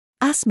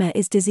Asthma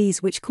is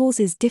disease which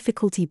causes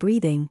difficulty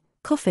breathing,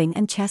 coughing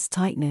and chest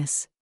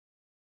tightness.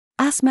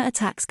 Asthma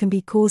attacks can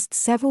be caused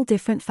several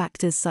different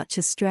factors such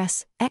as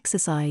stress,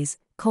 exercise,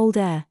 cold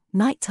air,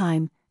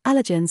 nighttime,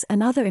 allergens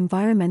and other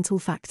environmental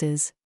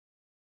factors.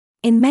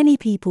 In many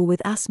people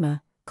with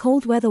asthma,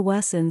 cold weather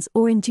worsens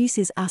or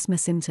induces asthma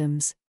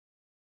symptoms.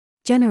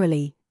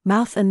 Generally,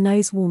 mouth and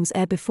nose warms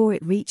air before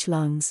it reach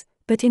lungs,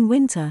 but in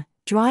winter,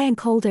 dry and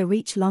cold air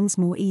reach lungs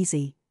more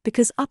easy,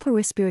 because upper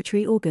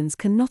respiratory organs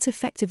cannot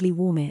effectively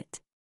warm it.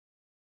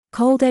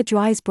 Cold air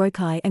dries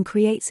brochi and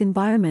creates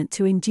environment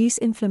to induce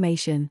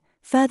inflammation.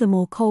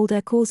 Furthermore, cold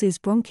air causes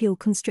bronchial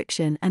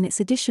constriction and it's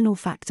additional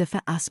factor for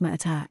asthma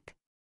attack.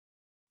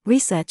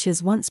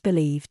 Researchers once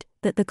believed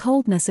that the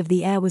coldness of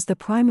the air was the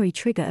primary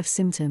trigger of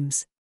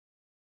symptoms.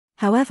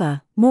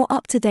 However, more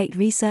up-to-date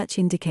research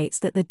indicates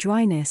that the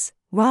dryness,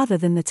 rather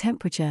than the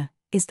temperature,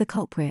 is the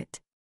culprit.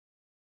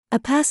 A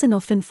person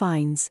often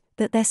finds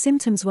that their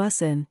symptoms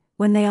worsen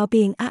when they are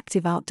being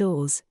active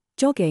outdoors,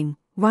 jogging,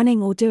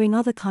 running or doing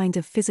other kind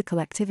of physical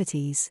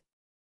activities.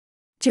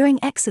 During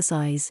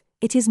exercise,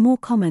 it is more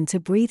common to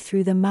breathe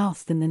through the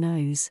mouth than the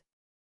nose.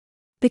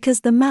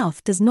 Because the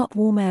mouth does not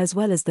warm air as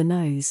well as the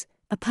nose,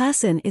 a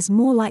person is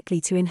more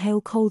likely to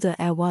inhale colder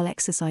air while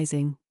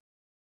exercising.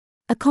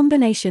 A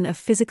combination of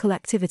physical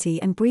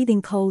activity and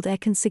breathing cold air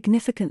can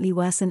significantly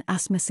worsen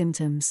asthma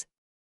symptoms.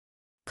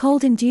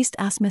 Cold-induced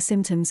asthma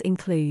symptoms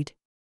include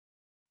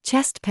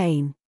chest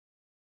pain,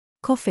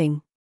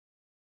 coughing,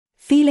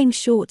 feeling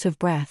short of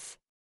breath,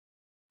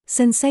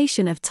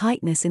 sensation of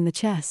tightness in the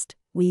chest,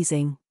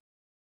 wheezing.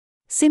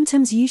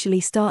 Symptoms usually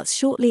start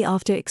shortly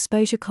after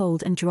exposure to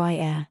cold and dry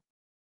air.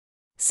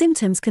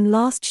 Symptoms can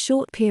last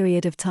short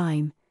period of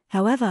time,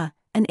 however,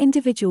 an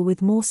individual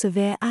with more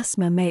severe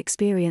asthma may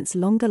experience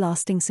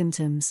longer-lasting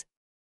symptoms.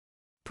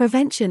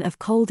 Prevention of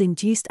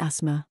cold-induced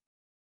asthma.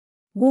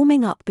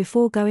 Warming up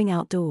before going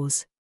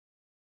outdoors.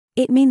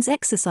 It means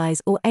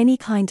exercise or any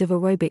kind of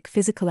aerobic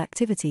physical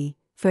activity,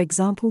 for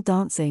example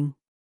dancing.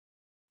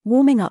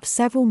 Warming up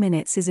several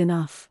minutes is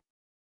enough.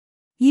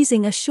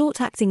 Using a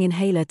short-acting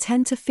inhaler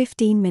 10 to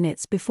 15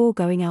 minutes before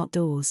going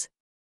outdoors.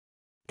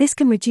 This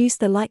can reduce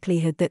the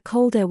likelihood that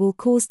cold air will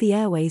cause the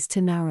airways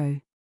to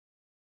narrow.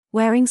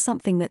 Wearing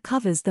something that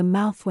covers the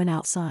mouth when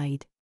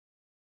outside.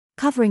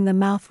 Covering the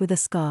mouth with a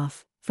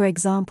scarf, for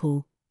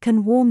example,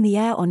 can warm the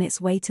air on its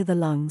way to the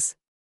lungs.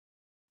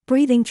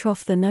 Breathing through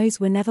the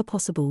nose whenever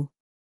possible.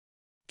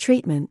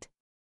 Treatment.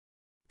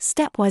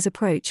 Stepwise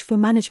approach for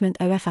management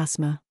of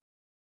asthma.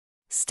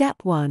 Step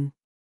 1.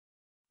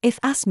 If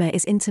asthma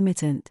is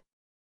intermittent.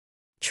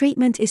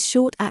 Treatment is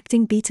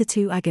short-acting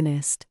beta-2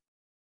 agonist.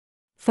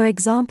 For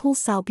example,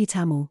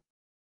 salbutamol.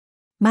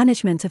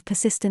 Management of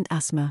persistent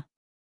asthma.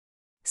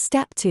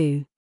 Step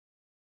 2.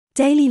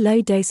 Daily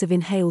low dose of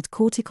inhaled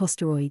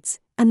corticosteroids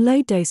and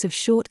low dose of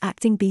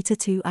short-acting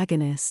beta-2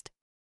 agonist.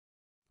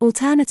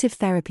 Alternative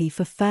therapy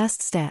for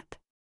first step.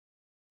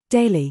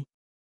 Daily.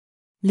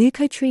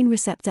 Leukotriene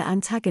receptor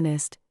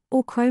antagonist,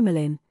 or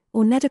cromolyn,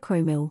 or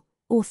nedocromil,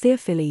 or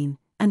theophylline,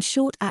 and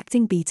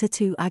short-acting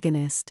beta-2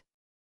 agonist.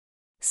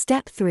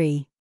 Step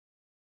 3.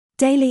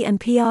 Daily and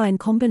PRN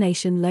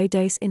combination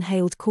low-dose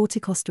inhaled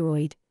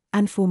corticosteroid,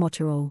 and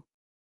formoterol.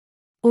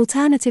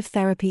 Alternative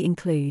therapy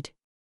include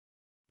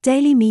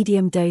daily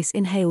medium-dose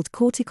inhaled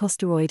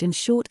corticosteroid and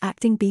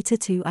short-acting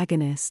beta-2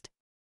 agonist,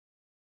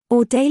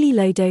 or daily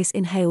low-dose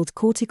inhaled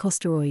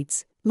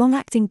corticosteroids,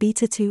 long-acting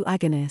beta-2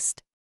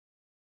 agonist,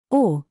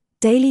 or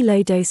daily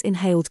low-dose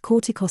inhaled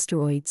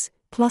corticosteroids,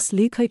 plus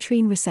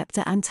leukotriene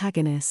receptor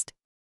antagonist,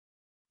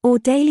 or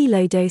daily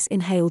low-dose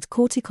inhaled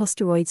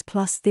corticosteroids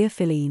plus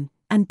theophylline,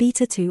 and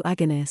beta-2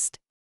 agonist.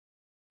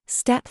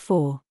 Step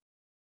 4.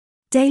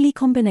 Daily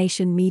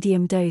combination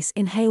medium-dose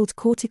inhaled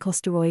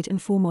corticosteroid and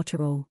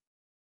formoterol.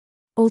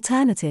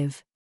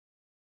 Alternative.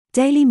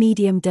 Daily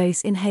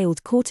medium-dose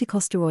inhaled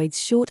corticosteroids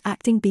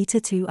short-acting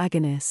beta-2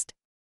 agonist.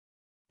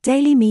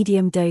 Daily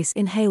medium-dose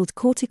inhaled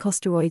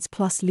corticosteroids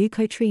plus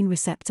leukotriene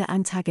receptor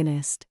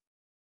antagonist.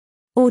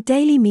 Or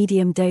daily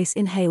medium-dose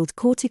inhaled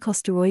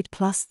corticosteroid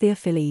plus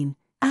theophylline,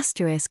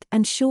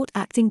 and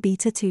short-acting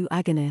beta-2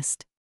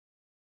 agonist.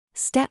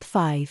 Step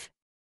 5.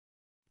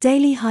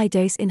 Daily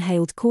high-dose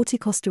inhaled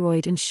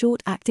corticosteroid and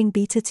short-acting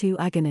beta-2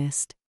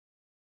 agonist.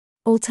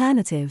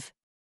 Alternative.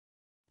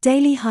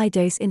 Daily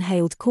high-dose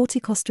inhaled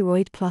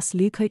corticosteroid plus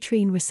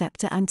leukotriene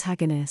receptor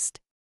antagonist.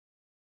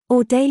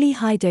 Or daily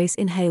high-dose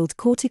inhaled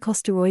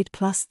corticosteroid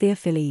plus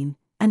theophylline,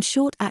 and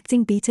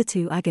short-acting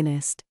beta-2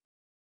 agonist.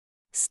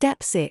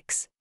 Step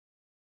 6.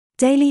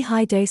 Daily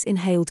high-dose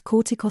inhaled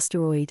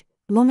corticosteroid,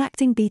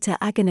 long-acting beta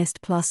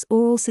agonist plus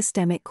oral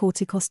systemic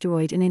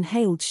corticosteroid and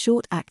inhaled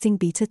short-acting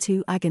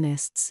beta-2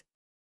 agonists.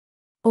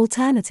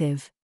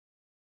 Alternative.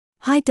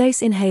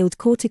 High-dose inhaled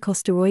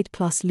corticosteroid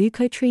plus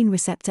leukotriene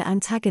receptor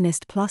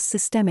antagonist plus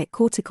systemic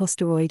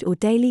corticosteroid or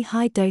daily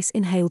high-dose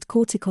inhaled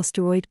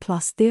corticosteroid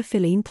plus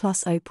theophylline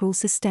plus oral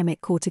systemic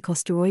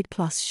corticosteroid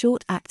plus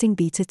short-acting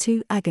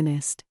beta-2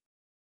 agonist.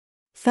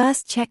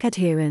 First, check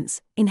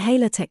adherence,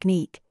 inhaler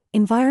technique,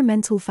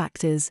 environmental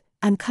factors,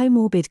 and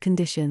comorbid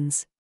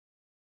conditions.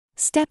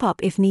 Step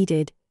up if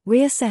needed,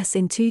 reassess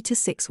in 2 to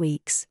 6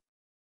 weeks.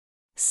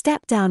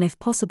 Step down if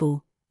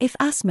possible. If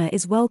asthma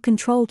is well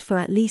controlled for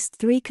at least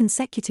 3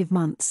 consecutive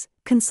months,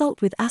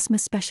 consult with asthma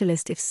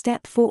specialist if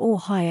step 4 or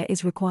higher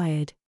is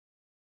required.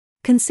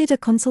 Consider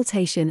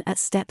consultation at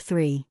step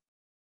 3.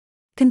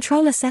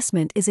 Control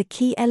assessment is a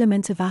key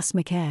element of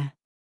asthma care.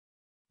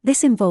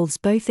 This involves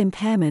both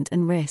impairment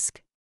and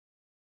risk.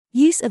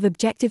 Use of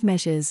objective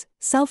measures,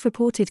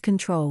 self-reported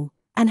control,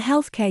 and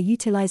healthcare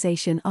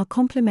utilization are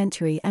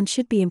complementary and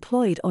should be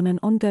employed on an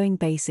ongoing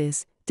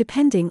basis,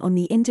 depending on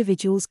the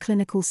individual's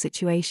clinical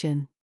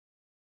situation.